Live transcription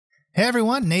Hey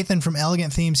everyone, Nathan from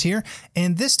Elegant Themes here.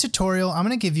 In this tutorial, I'm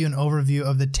going to give you an overview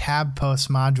of the tab post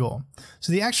module.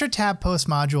 So the extra tab post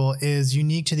module is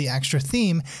unique to the extra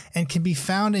theme and can be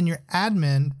found in your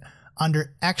admin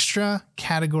under extra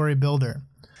category builder.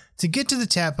 To get to the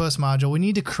tab post module, we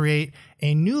need to create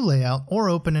a new layout or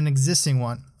open an existing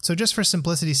one. So just for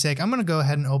simplicity's sake, I'm going to go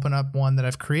ahead and open up one that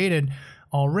I've created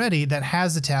already that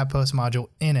has the tab post module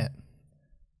in it.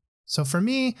 So for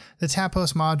me, the tab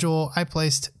post module, I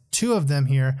placed two of them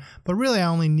here, but really I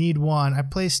only need one. I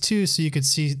placed two so you could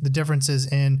see the differences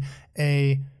in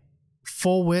a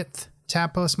full width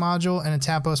tab post module and a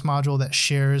tab post module that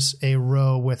shares a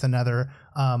row with another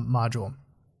module.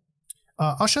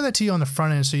 I'll show that to you on the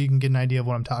front end so you can get an idea of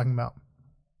what I'm talking about.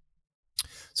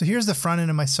 So here's the front end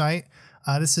of my site.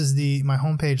 This is my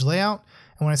homepage layout.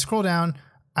 And when I scroll down,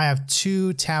 I have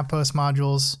two tab post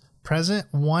modules present.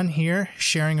 One here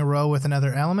sharing a row with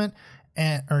another element,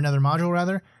 or another module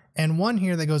rather, and one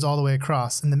here that goes all the way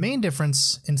across. And the main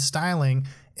difference in styling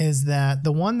is that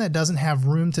the one that doesn't have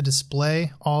room to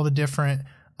display all the different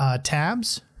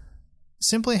tabs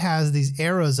simply has these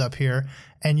arrows up here,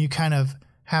 and you kind of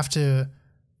have to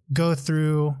go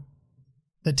through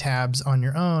the tabs on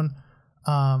your own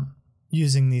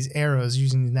using these arrows,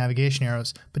 using these navigation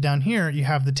arrows. But down here you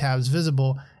have the tabs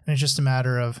visible, and it's just a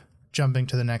matter of jumping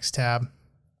to the next tab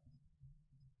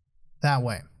that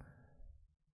way.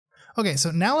 Okay,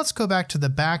 so now let's go back to the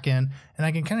back end and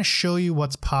I can kind of show you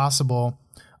what's possible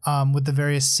with the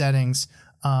various settings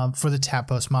for the tab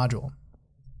post module.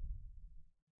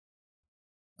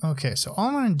 Okay, so all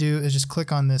I'm going to do is just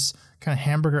click on this kind of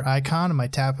hamburger icon of my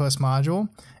tab post module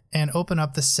and open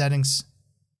up the settings.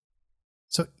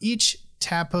 So each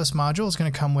tab post module is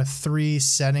going to come with three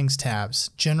settings tabs: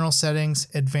 general settings,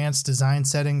 advanced design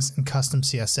settings, and custom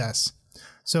CSS.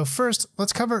 So first,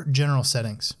 let's cover general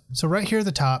settings. So right here at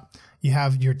the top, you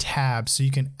have your tabs. So you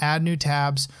can add new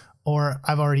tabs, or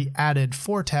I've already added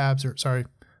 5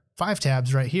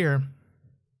 tabs right here.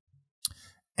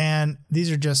 And these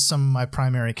are just some of my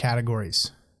primary categories.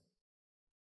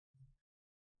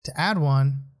 To add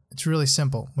one, it's really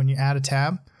simple. When you add a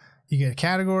tab, you get a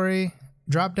category,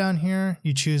 drop down here,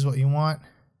 you choose what you want,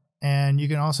 and you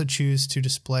can also choose to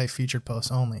display featured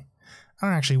posts only. I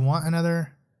don't actually want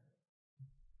another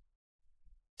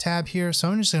tab here, so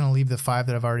I'm just going to leave the 5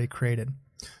 that I've already created.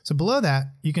 So below that,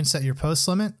 you can set your post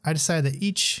limit. I decided that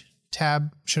each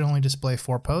tab should only display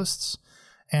 4 posts,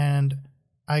 and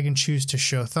I can choose to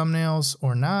show thumbnails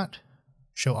or not,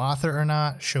 show author or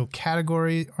not, show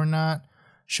category or not,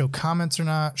 show comments or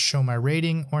not, show my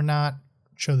rating or not,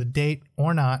 show the date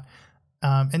or not.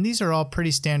 And these are all pretty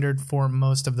standard for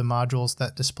most of the modules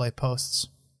that display posts.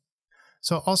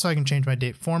 So also I can change my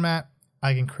date format.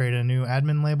 I can create a new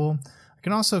admin label. I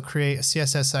can also create a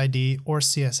CSS ID or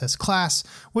CSS class,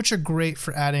 which are great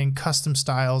for adding custom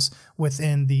styles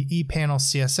within the ePanel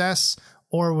CSS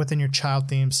or within your child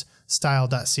theme's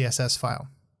style.css file.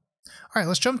 All right,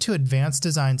 let's jump to advanced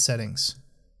design settings.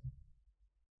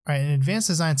 All right, in advanced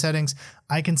design settings,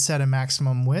 I can set a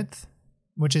maximum width,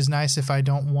 which is nice if I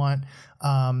don't want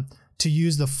to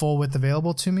use the full width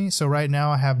available to me. So right now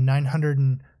I have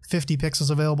 950 pixels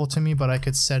available to me, but I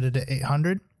could set it at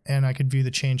 800 and I could view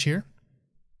the change here.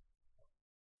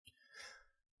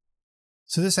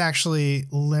 So this actually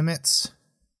limits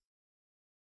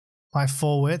my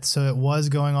full width. So it was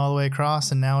going all the way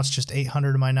across and now it's just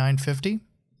 800 to my 950.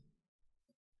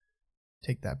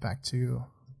 Take that back to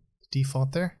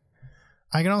default there.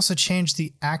 I can also change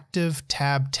the active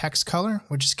tab text color,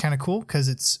 which is kind of cool because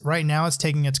it's right now it's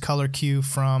taking its color cue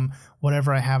from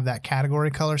whatever I have that category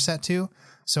color set to.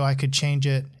 So I could change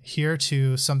it here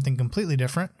to something completely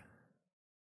different.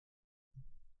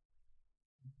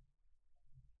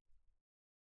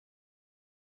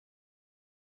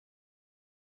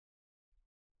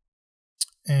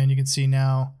 And you can see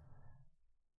now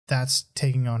that's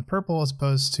taking on purple as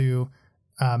opposed to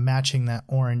matching that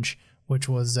orange, which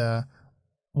was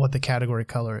what the category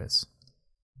color is.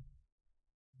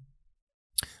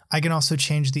 I can also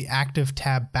change the active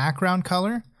tab background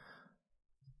color.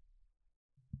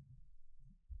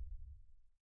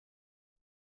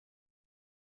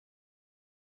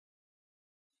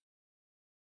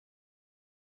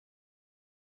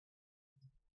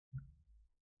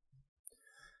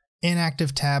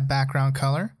 Inactive tab background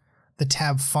color, the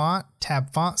tab font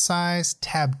size,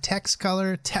 tab text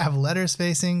color, tab letter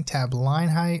spacing, tab line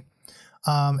height,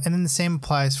 and then the same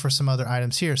applies for some other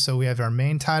items here. So we have our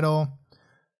main title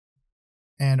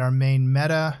and our main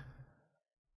meta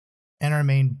and our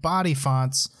main body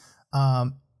fonts,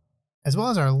 as well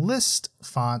as our list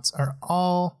fonts are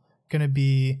all going to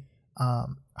be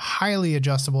highly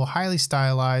adjustable, highly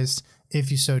stylized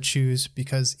if you so choose,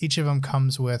 because each of them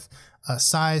comes with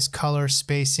size, color,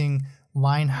 spacing,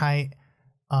 line height,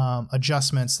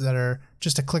 adjustments that are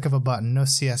just a click of a button, no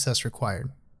CSS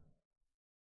required.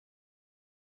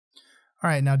 All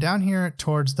right, now down here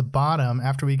towards the bottom,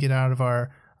 after we get out of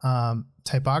our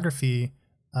typography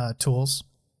tools,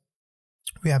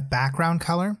 we have background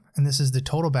color, and this is the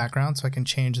total background, so I can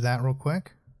change that real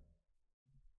quick.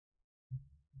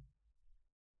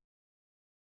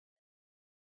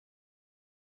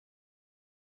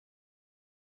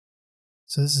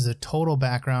 So this is a total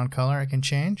background color I can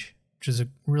change, which is a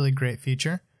really great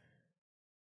feature.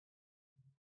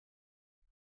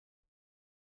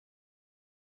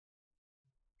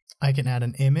 I can add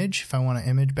an image if I want an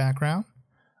image background.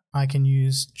 I can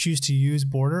choose to use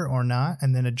border or not,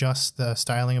 and then adjust the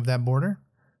styling of that border.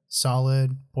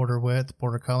 Solid, border width,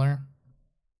 border color.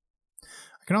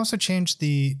 I can also change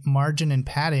the margin and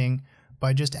padding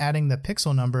by just adding the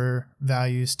pixel number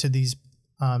values to these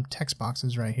text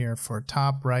boxes right here for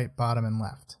top, right, bottom, and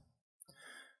left.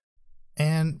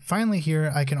 And finally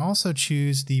here, I can also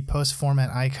choose the post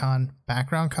format icon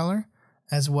background color,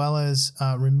 as well as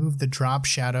remove the drop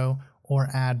shadow or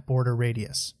add border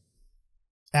radius.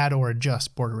 Add or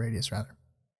adjust border radius rather.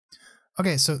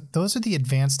 Okay, so those are the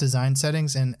advanced design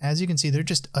settings, and as you can see, there's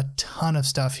just a ton of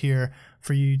stuff here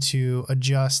for you to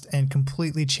adjust and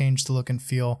completely change the look and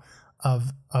feel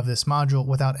of this module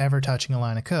without ever touching a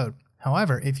line of code.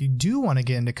 However, if you do want to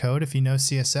get into code, if you know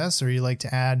CSS or you like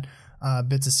to add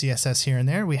bits of CSS here and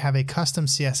there, we have a custom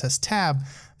CSS tab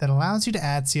that allows you to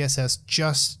add CSS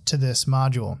just to this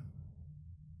module.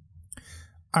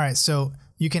 All right, so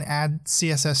you can add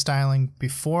CSS styling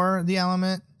before the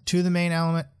element, to the main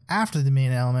element, after the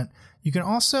main element. You can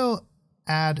also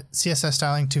add CSS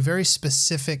styling to very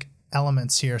specific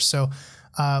elements here. So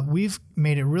we've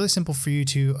made it really simple for you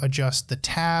to adjust the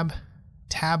tab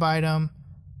item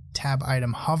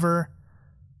hover,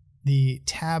 the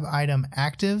tab item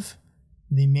active,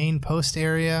 the main post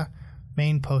area,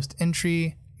 main post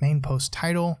entry, main post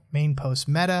title, main post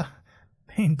meta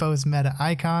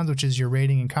icons, which is your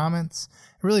rating and comments.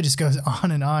 It really just goes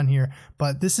on and on here,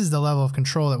 but this is the level of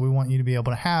control that we want you to be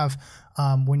able to have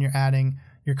when you're adding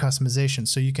your customization.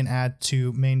 So you can add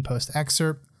to main post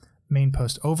excerpt, main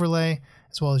post overlay,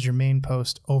 as well as your main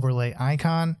post overlay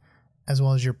icon, as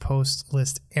well as your post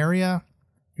list area,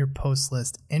 your post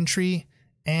list entry,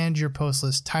 and your post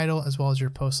list title, as well as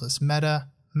your post list meta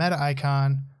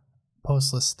icon,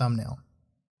 post list thumbnail.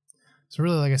 So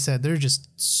really, like I said, there's just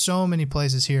so many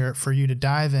places here for you to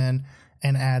dive in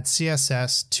and add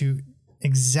CSS to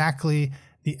exactly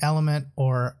the element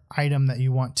or item that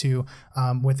you want to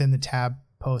within the tab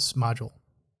post module.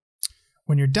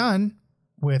 When you're done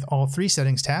with all three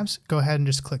settings tabs, go ahead and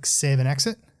just click save and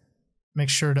exit. Make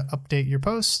sure to update your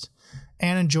post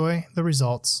and enjoy the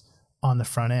results on the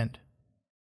front end.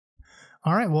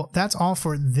 All right, well, that's all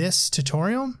for this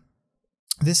tutorial.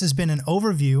 This has been an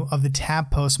overview of the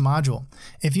tab post module.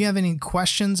 If you have any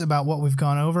questions about what we've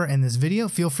gone over in this video,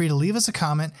 feel free to leave us a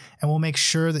comment and we'll make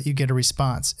sure that you get a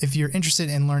response. If you're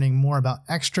interested in learning more about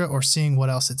Extra or seeing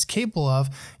what else it's capable of,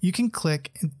 you can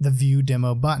click the View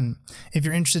Demo button. If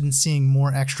you're interested in seeing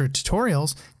more Extra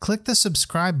tutorials, click the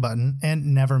subscribe button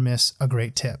and never miss a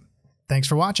great tip. Thanks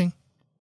for watching.